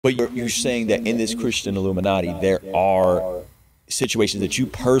But you're saying that in this Christian Illuminati, there are situations that you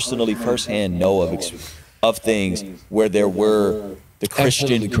personally, firsthand know of things where there were the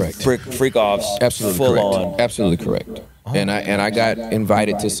Christian freak-offs full on. Absolutely correct. And I got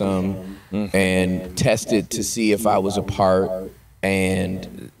invited to some and tested to see if I was a part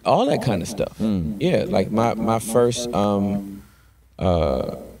and all that kind of stuff. Yeah, like my first, the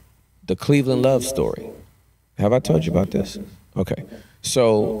Cleveland love story. Have I told you about this? Okay.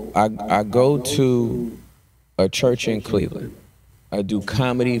 So I go to a church in Cleveland. I do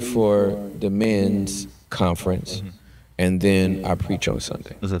comedy for the men's conference, and then I preach on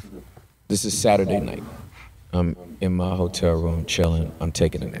Sunday. This is Saturday night. I'm in my hotel room chilling. I'm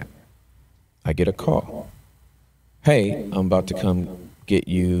taking a nap. I get a call. Hey, I'm about to come get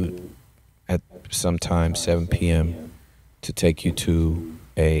you at sometime 7 p.m. to take you to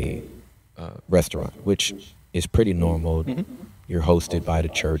a restaurant, which is pretty normal. You're hosted by the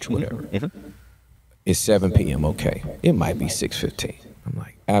church, whatever. It's 7 p.m. Okay. It might be 6:15. I'm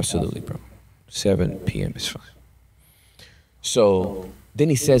like, absolutely, bro. 7 p.m. is fine. So then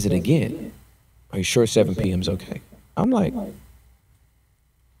he says it again. Are you sure 7 p.m. is okay? I'm like, all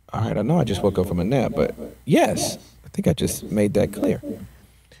right, I know I just woke up from a nap, but yes, I think I just made that clear.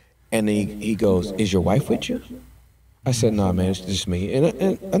 And he goes, is your wife with you? I said, nah, man, it's just me.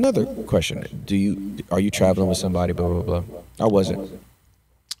 And another question, are you traveling with somebody, blah, blah, blah? I wasn't.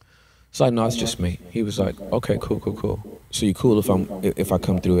 So I know it's just me. He was like, okay, cool. So you cool if I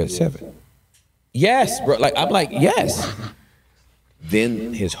come through at 7? Yes, bro. Like, I'm like, yes.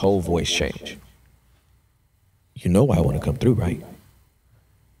 Then his whole voice changed. You know why I want to come through, right?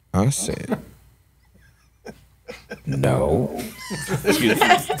 I said, no.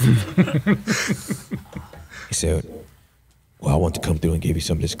 He said, well, I want to come through and give you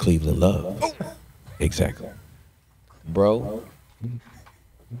some of this Cleveland love. Oh. Exactly. Bro.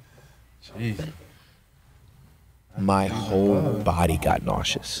 Jeez. My whole body got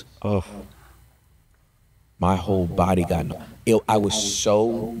nauseous. Oh. My whole body got nauseous.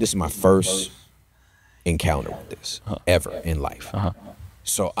 This is my first encounter with this ever in life.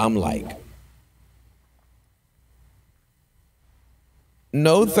 So I'm like,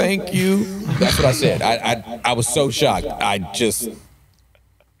 no, thank you. That's what I said. I was so shocked. I just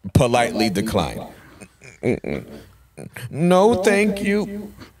politely declined. No, thank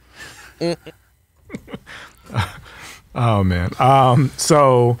you. Oh, man.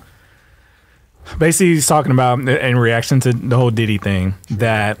 So basically he's talking about, in reaction to the whole Diddy thing,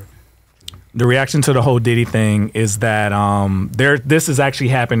 that the reaction to the whole Diddy thing is that this is actually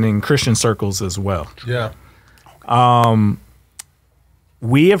happening in Christian circles as well. Yeah.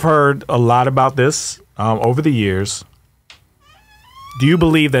 We have heard a lot about this over the years. Do you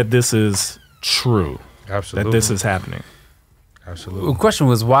believe that this is true? Absolutely. That this is happening? Absolutely. The question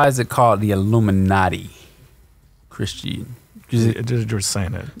was, why is it called the Illuminati? Christian. Just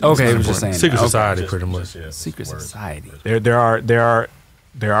saying it. Okay, it was just saying secret that. society, Okay. pretty much. Secret society. There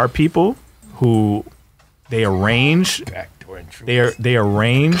are people who they arrange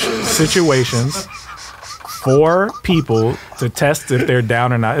situations for people to test if they're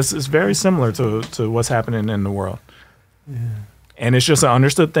down or not. It's very similar to what's happening in the world. Yeah. And it's just an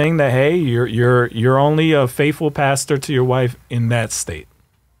understood thing that, hey, you're only a faithful pastor to your wife in that state.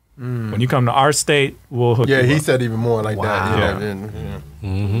 When you come to our state, we'll hook you up. Yeah, he said even more like that. Yeah.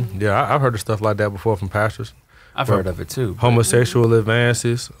 Yeah, I've heard of stuff like that before from pastors. I've heard of it too. Homosexual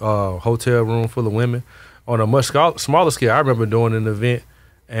advances, hotel room full of women. On a much smaller scale, I remember doing an event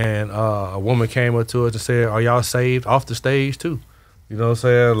and a woman came up to us and said, are y'all saved off the stage too? You know what I'm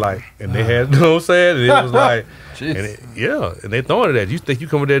saying? Like, and they had, you know what I'm saying? And it was like, and they throwing it at you. You think you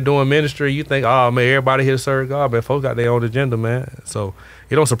come there doing ministry, you think, oh man, everybody here serve God, man. Folks got their own agenda, man. So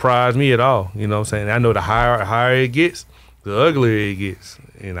it don't surprise me at all. You know what I'm saying? I know the higher it gets, the uglier it gets.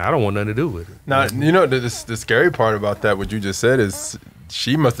 And I don't want nothing to do with it. Now, you know, the scary part about that, what you just said, is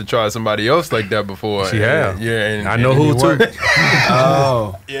she must have tried somebody else like that before. She have. Yeah, and I know who too.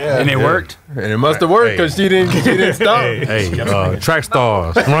 Oh, yeah, and it worked. And it must have worked because she didn't stop. Hey,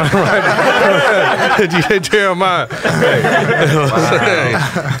 Trackstarz, right? Did you hear Jeremiah?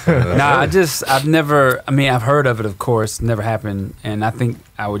 Nah, I've heard of it, of course, never happened, and I think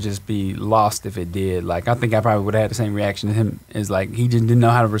I would just be lost if it did. Like, I think I probably would have had the same reaction to him, is like, he just didn't know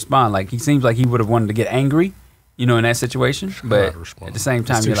how to respond. Like, he seems like he would have wanted to get angry, you know, in that situation, but at the same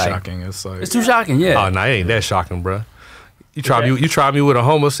time, you're like, shocking. It's too shocking, yeah. Oh, no, it ain't that shocking, bro. You try me with a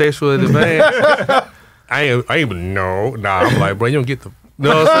homosexual advance. I ain't no. Nah, I'm like, bro, you don't get the. You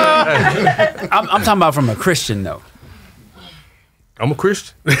know what I'm saying? I'm talking about from a Christian though. I'm a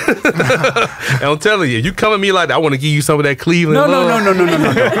Christian. And I'm telling you, you come at me like that, I want to give you some of that Cleveland No.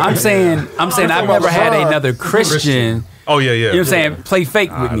 love. I'm saying I've never had another Christian. Oh yeah. You know what I'm saying? Play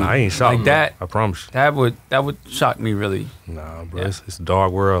fake with me. Nah, I ain't shocked like that. I promise you. That would shock me really. Nah, bro, it's a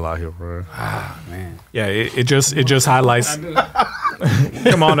dark world out here, bro. Ah, man. Yeah, it just highlights.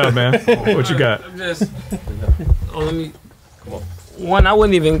 Come on up, man. What you got? Let me. One, I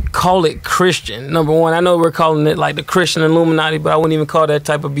wouldn't even call it Christian. Number one, I know we're calling it like the Christian Illuminati, but I wouldn't even call that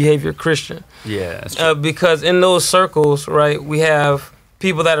type of behavior Christian. Yeah, that's true. Because in those circles, right, we have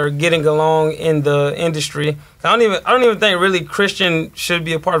people that are getting along in the industry. I don't even think really Christian should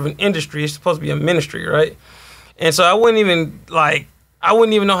be a part of an industry. It's supposed to be a ministry, right? And so I wouldn't even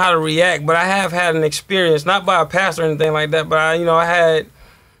know how to react. But I have had an experience, not by a pastor or anything like that, but I had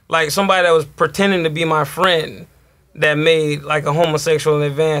like somebody that was pretending to be my friend that made like a homosexual in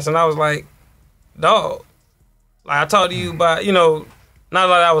advance, and I was like, dog, like I talked to you about, not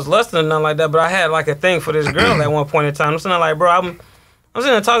like I was lusting or nothing like that, but I had like a thing for this girl at one point in time. I'm saying like, bro, I'm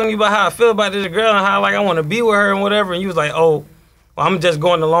sitting there talking to you about how I feel about this girl and how like I want to be with her and whatever, and you was like, oh, well, I'm just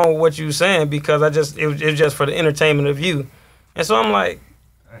going along with what you were saying because it was just for the entertainment of you. And so I'm like,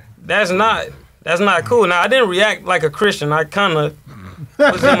 that's not cool. Now I didn't react like a Christian. I kind of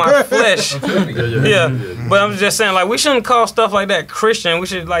was in my flesh. Yeah. But I'm just saying, like, we shouldn't call stuff like that Christian. We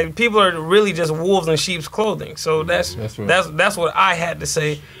should, like, people are really just wolves in sheep's clothing. So that's what I had to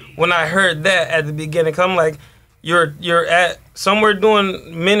say when I heard that at the beginning. 'Cause I'm like, you're at somewhere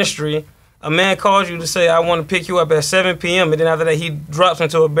doing ministry. A man calls you to say, I want to pick you up at 7 p.m. And then after that, he drops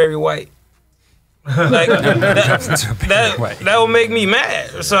into a Barry White. Like that would make me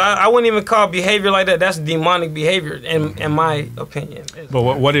mad. So I wouldn't even call behavior like that. That's demonic behavior, in my opinion. But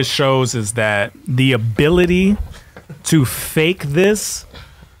what it shows is that the ability to fake this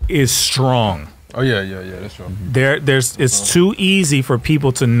is strong. Oh yeah, that's true. It's too easy for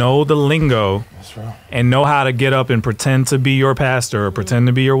people to know the lingo and know how to get up and pretend to be your pastor or pretend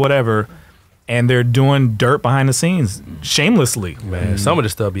to be your whatever. And they're doing dirt behind the scenes shamelessly. Man, some of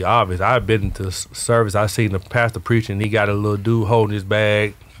this stuff be obvious. I've been to service. I seen the pastor preaching. He got a little dude holding his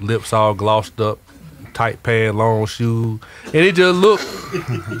bag, lips all glossed up, tight pants, long shoes, and it just looked.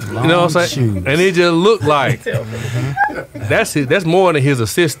 You know what I'm saying? And it just looked like that's it. That's more than his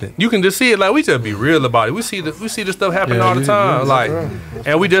assistant. You can just see it. Like we just be real about it. We see the stuff happening all the time.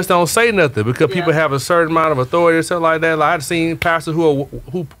 And we just don't say nothing because people have a certain amount of authority or something like that. Like I've seen pastors who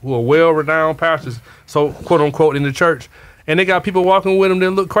are well-renowned pastors, so quote unquote in the church, and they got people walking with them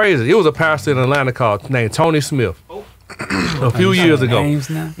that look crazy. It was a pastor in Atlanta named Tony Smith. A few years ago.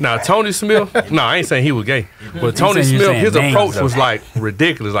 Now Tony Smith, no, I ain't saying he was gay, but Tony Smith, his approach was like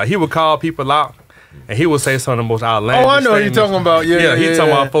ridiculous. Like he would call people out, and he would say some of the most outlandish. Oh, I know what you're talking about. Yeah, he's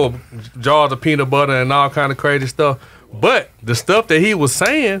talking about 4 jars of peanut butter and all kind of crazy stuff. But the stuff that he was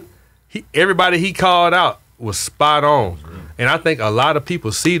saying, everybody he called out was spot on. And I think a lot of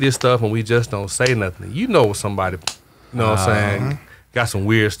people see this stuff and we just don't say nothing. You know somebody, you know what I'm saying? Got some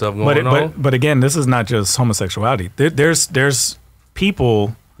weird stuff going on. But again, this is not just homosexuality. There's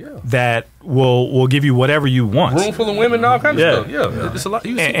people that will give you whatever you want. Room full of women and all kinds of stuff. Yeah, it's a lot.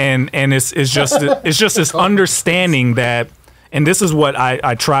 And it's just this understanding that, and this is what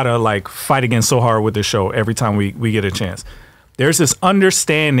I try to like fight against so hard with this show every time we get a chance. There's this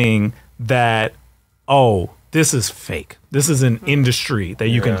understanding that, oh, this is fake. This is an industry that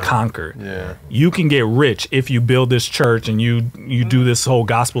you can conquer. Yeah. You can get rich if you build this church and you do this whole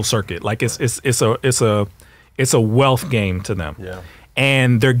gospel circuit. Like it's a wealth game to them. Yeah.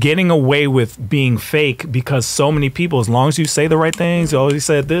 And they're getting away with being fake because so many people, as long as you say the right things, oh, he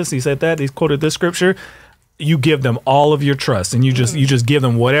said this, he said that, he quoted this scripture, you give them all of your trust and you just give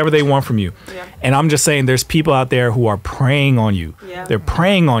them whatever they want from you. Yeah. And I'm just saying there's people out there who are preying on you. Yeah. They're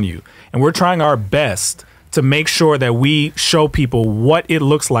preying on you. And we're trying our best to make sure that we show people what it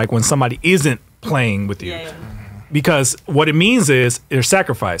looks like when somebody isn't playing with you. Yeah. Because what it means is there's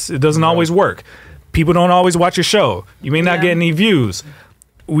sacrifice. It doesn't always work. People don't always watch your show. You may not get any views.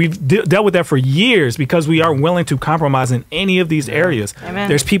 We've dealt with that for years because we aren't willing to compromise in any of these areas. Amen.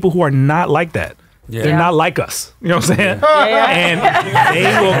 There's people who are not like that. Yeah. They're not like us. You know what I'm saying?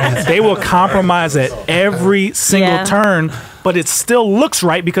 And they will compromise at every single turn, but it still looks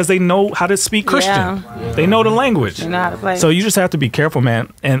right because they know how to speak Christian. Yeah. They know the language. They know how to play. So you just have to be careful,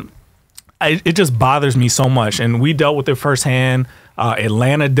 man. And it just bothers me so much. And we dealt with it firsthand.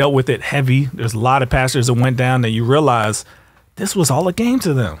 Atlanta dealt with it heavy. There's a lot of pastors that went down that you realize this was all a game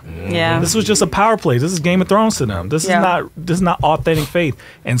to them. Yeah. This was just a power play. This is Game of Thrones to them. This is not authentic faith.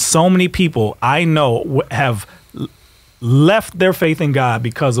 And so many people I know have left their faith in God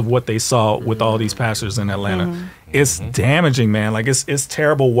because of what they saw with all these pastors in Atlanta. it's damaging, man. Like it's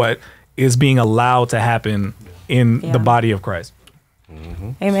terrible what is being allowed to happen in the body of Christ.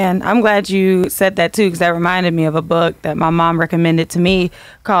 Amen. I'm glad you said that too, because that reminded me of a book that my mom recommended to me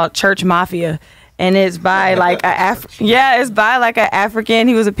called Church Mafia. And it's by like it's by like an African.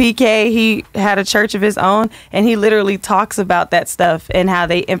 He was a PK. He had a church of his own, and he literally talks about that stuff and how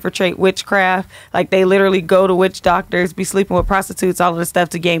they infiltrate witchcraft. Like they literally go to witch doctors, be sleeping with prostitutes, all of this stuff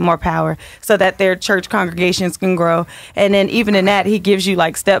to gain more power, so that their church congregations can grow. And then even in that, he gives you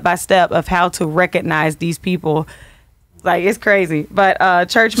like step by step of how to recognize these people. Like, it's crazy. But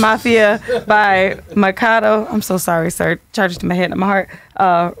Church Mafia by Mikado. I'm so sorry, sir. Charges to my head and my heart.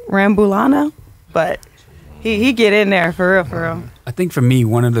 Rambulano. But he get in there for real. I think for me,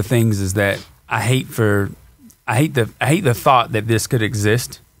 one of the things is that I hate the thought that this could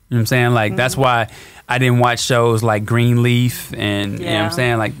exist. You know what I'm saying? Like that's why I didn't watch shows like Greenleaf and you know what I'm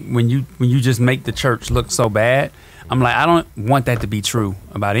saying? Like when you just make the church look so bad, I'm like, I don't want that to be true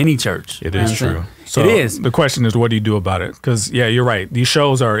about any church. It is true. So it is. The question is, what do you do about it? Because you're right. These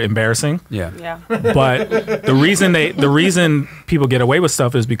shows are embarrassing. Yeah. But the reason people get away with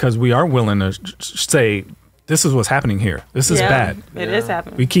stuff is because we are willing to say, this is what's happening here. This is bad. It is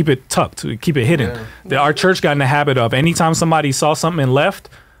happening. We keep it tucked. We keep it hidden. Our church got in the habit of anytime somebody saw something and left,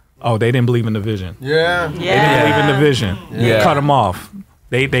 oh, they didn't believe in the vision. Yeah. They didn't believe in the vision. Yeah. Cut them off.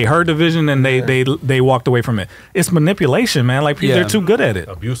 They heard the vision and they walked away from it. It's manipulation, man. Like they're too good at it.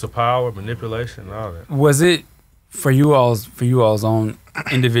 Abuse of power, manipulation, all that. Was it for you all's own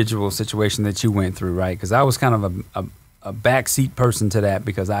individual situation that you went through, right? Because I was kind of a backseat person to that,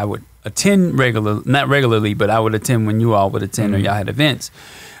 because I would attend not regularly, but I would attend when you all would attend or y'all had events.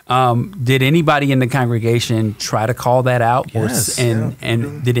 Did anybody in the congregation try to call that out? Yes.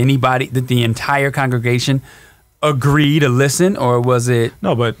 And did the entire congregation agree to listen, or was it?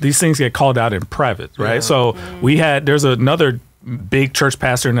 No, but these things get called out in private, right? So there's another big church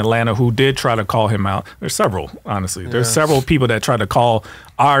pastor in Atlanta who did try to call him out. There's several, honestly. There's several people that try to call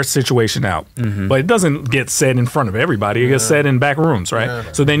our situation out, but it doesn't get said in front of everybody. It gets said in back rooms,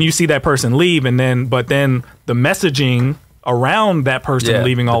 right? So then you see that person leave, but then the messaging around that person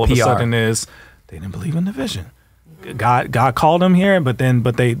leaving all of a sudden is they didn't believe in the vision. God called them here, but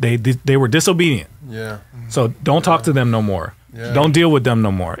they were disobedient. Yeah. So don't talk to them no more. Yeah. Don't deal with them no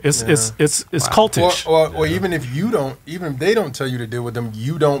more. It's cultish. Or even if you don't, even if they don't tell you to deal with them,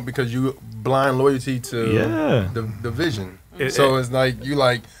 you don't, because you blind loyalty to the vision. So it's like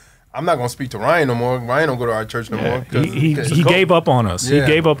I'm not gonna speak to Ryan no more. Ryan don't go to our church no more. He gave up on us. He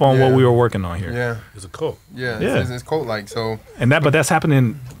gave up on what we were working on here. Yeah, it's a cult. Yeah, it's cult like so. But that's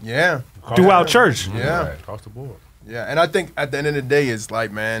happening. Yeah, throughout church. Yeah, across the board. Yeah, and I think at the end of the day, it's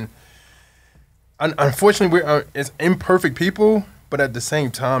like, man, unfortunately, it's imperfect people, but at the same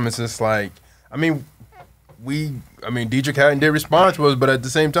time, it's just like, Dietrich Hatton did respond to us, but at the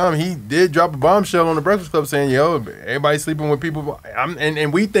same time, he did drop a bombshell on the Breakfast Club saying, yo, everybody's sleeping with people.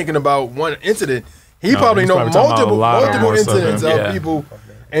 And we thinking about one incident. He probably knows multiple incidents of people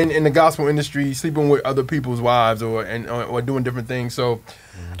in the gospel industry sleeping with other people's wives or doing different things. So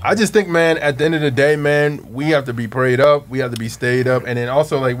I just think, man, at the end of the day, man, we have to be prayed up. We have to be stayed up. And then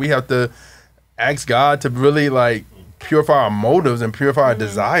also, we have to ask God to really, purify our motives and purify our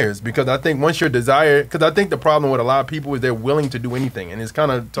desires. Because I think once your desire, because I think the problem with a lot of people is they're willing to do anything. And it's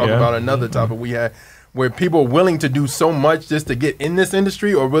kind of talking about another topic we had, where people are willing to do so much just to get in this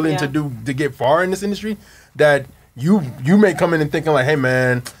industry, or willing to get far in this industry, that you may come in and thinking like, hey,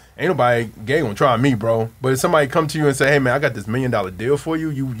 man, ain't nobody gay gonna try me, bro. But if somebody come to you and say, hey, man, I got this $1 million deal for you.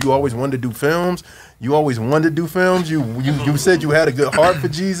 You always wanted to do films. You always wanted to do films. You said you had a good heart for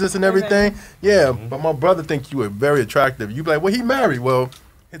Jesus and everything. Yeah, but my brother thinks you were very attractive. You be like, well, he married. Well,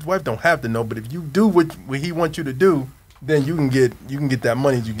 his wife don't have to know. But if you do what he wants you to do, then you can get that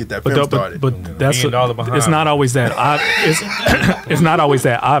money. You get that film started. But that's it's not always that. It's not always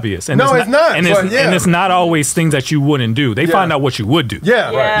that obvious. And it's not. And it's not always things that you wouldn't do. They find out what you would do.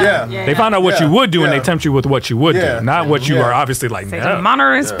 They find out what you would do, and they tempt you with what you would do, not what you are obviously like.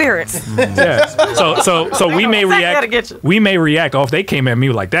 Monitoring spirits. So we may react. We may react. Oh, if they came at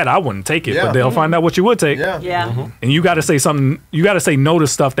me like that, I wouldn't take it. But they'll find out what you would take. And you got to say something. You got to say no to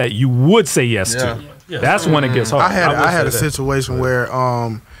stuff that you would say yes to. That's when it gets hard. I had a situation where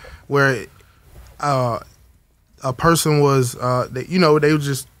a person was they were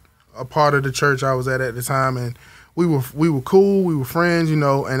just a part of the church I was at the time, and we were cool, we were friends, and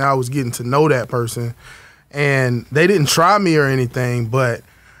I was getting to know that person, and they didn't try me or anything, but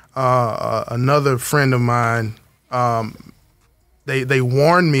another friend of mine, they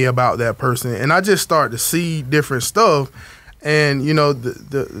warned me about that person, and I just started to see different stuff. And you know,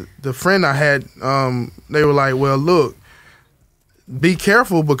 the friend I had, they were like, well, look, be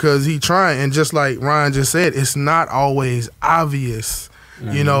careful because he trying. And just like Ryan just said, it's not always obvious.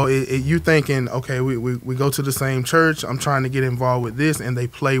 You know, you thinking, okay, we go to the same church. I'm trying to get involved with this, and they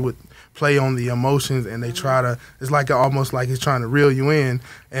play on the emotions, and they try to. It's like almost like he's trying to reel you in.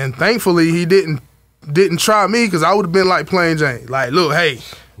 And thankfully, he didn't try me, because I would have been like plain Jane, like, look, hey,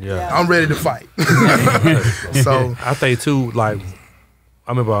 I'm ready to fight. So I think too, like,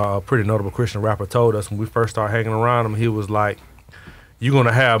 I remember a pretty notable Christian rapper told us when we first started hanging around him, he was like, you're going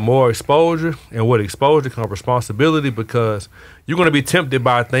to have more exposure, and with exposure comes responsibility, because you're going to be tempted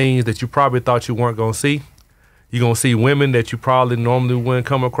by things that you probably thought you weren't going to see. You're going to see women that you probably normally wouldn't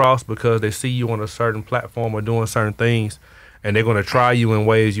come across because they see you on a certain platform or doing certain things, and they're going to try you in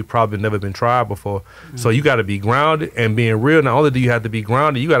ways you probably never been tried before. So you got to be grounded, and being real, not only do you have to be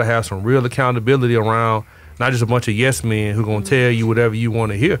grounded, you got to have some real accountability around not just a bunch of yes men who going to tell you whatever you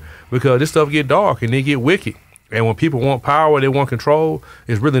want to hear, because this stuff get dark and they get wicked. And when people want power, they want control,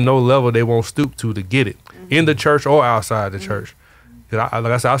 there's really no level they won't stoop to get it, in the church or outside the church. Like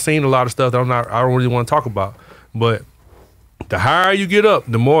I said, I've seen a lot of stuff that I don't really want to talk about. But the higher you get up,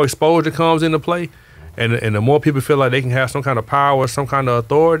 the more exposure comes into play, and the more people feel like they can have some kind of power, some kind of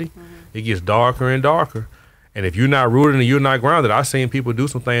authority, it gets darker and darker. And if you're not rooted and you're not grounded, I've seen people do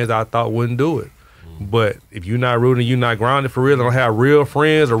some things I thought wouldn't do it. But if you're not rooted and you're not grounded for real, and don't have real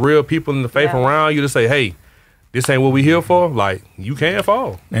friends or real people in the faith around you to say, hey, this ain't what we here for, like, you can't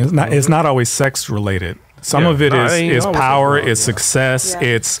fall. And it's not always sex related. Some of it is power, it's success,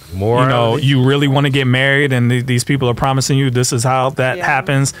 it's more, you know, you really want to get married, and these people are promising you this is how that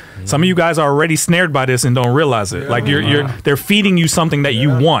happens. Some of you guys are already snared by this and don't realize it. Like they're feeding you something that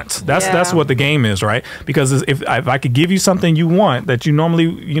you want. That's what the game is, right? Because if I could give you something you want that you normally,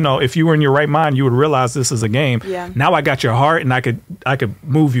 you know, if you were in your right mind, you would realize this is a game. Now I got your heart, and I could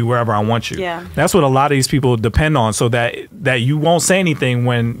move you wherever I want you. That's what a lot of these people depend on, so that you won't say anything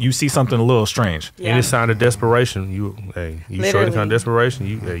when you see something a little strange. And it's sign of desperation. You show any kind of desperation,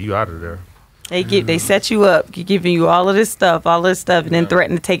 you out of there. They set you up, giving you all of this stuff, and then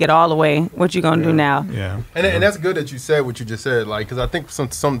threaten to take it all away. What you gonna do now? And that's good that you said what you just said, like, because I think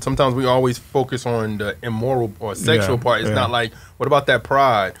sometimes we always focus on the immoral or sexual part. It's not like, what about that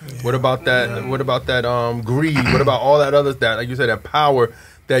pride? What about that? What about that greed? What about all that other like you said, that power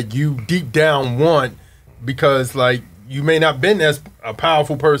that you deep down want, because like you may not been as a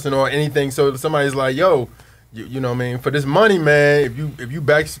powerful person or anything. So somebody's like, yo, you know what I mean? For this money, man, if you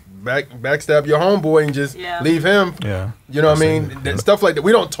backstab your homeboy and just leave him, you know what I mean? Stuff like that.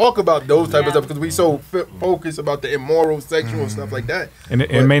 We don't talk about those type of stuff because we so focused about the immoral, sexual stuff like that. And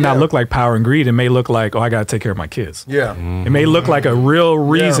it may not look like power and greed. It may look like, oh, I got to take care of my kids. It may look like a real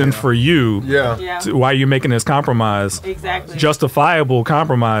reason for you to why you're making this compromise. Justifiable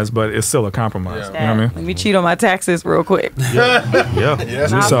compromise, but it's still a compromise. You know what I mean? Let me cheat on my taxes real quick. So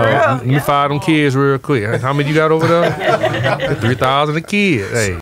let me file them kids real quick. How many you got over there? 3,000 a kid. Hey.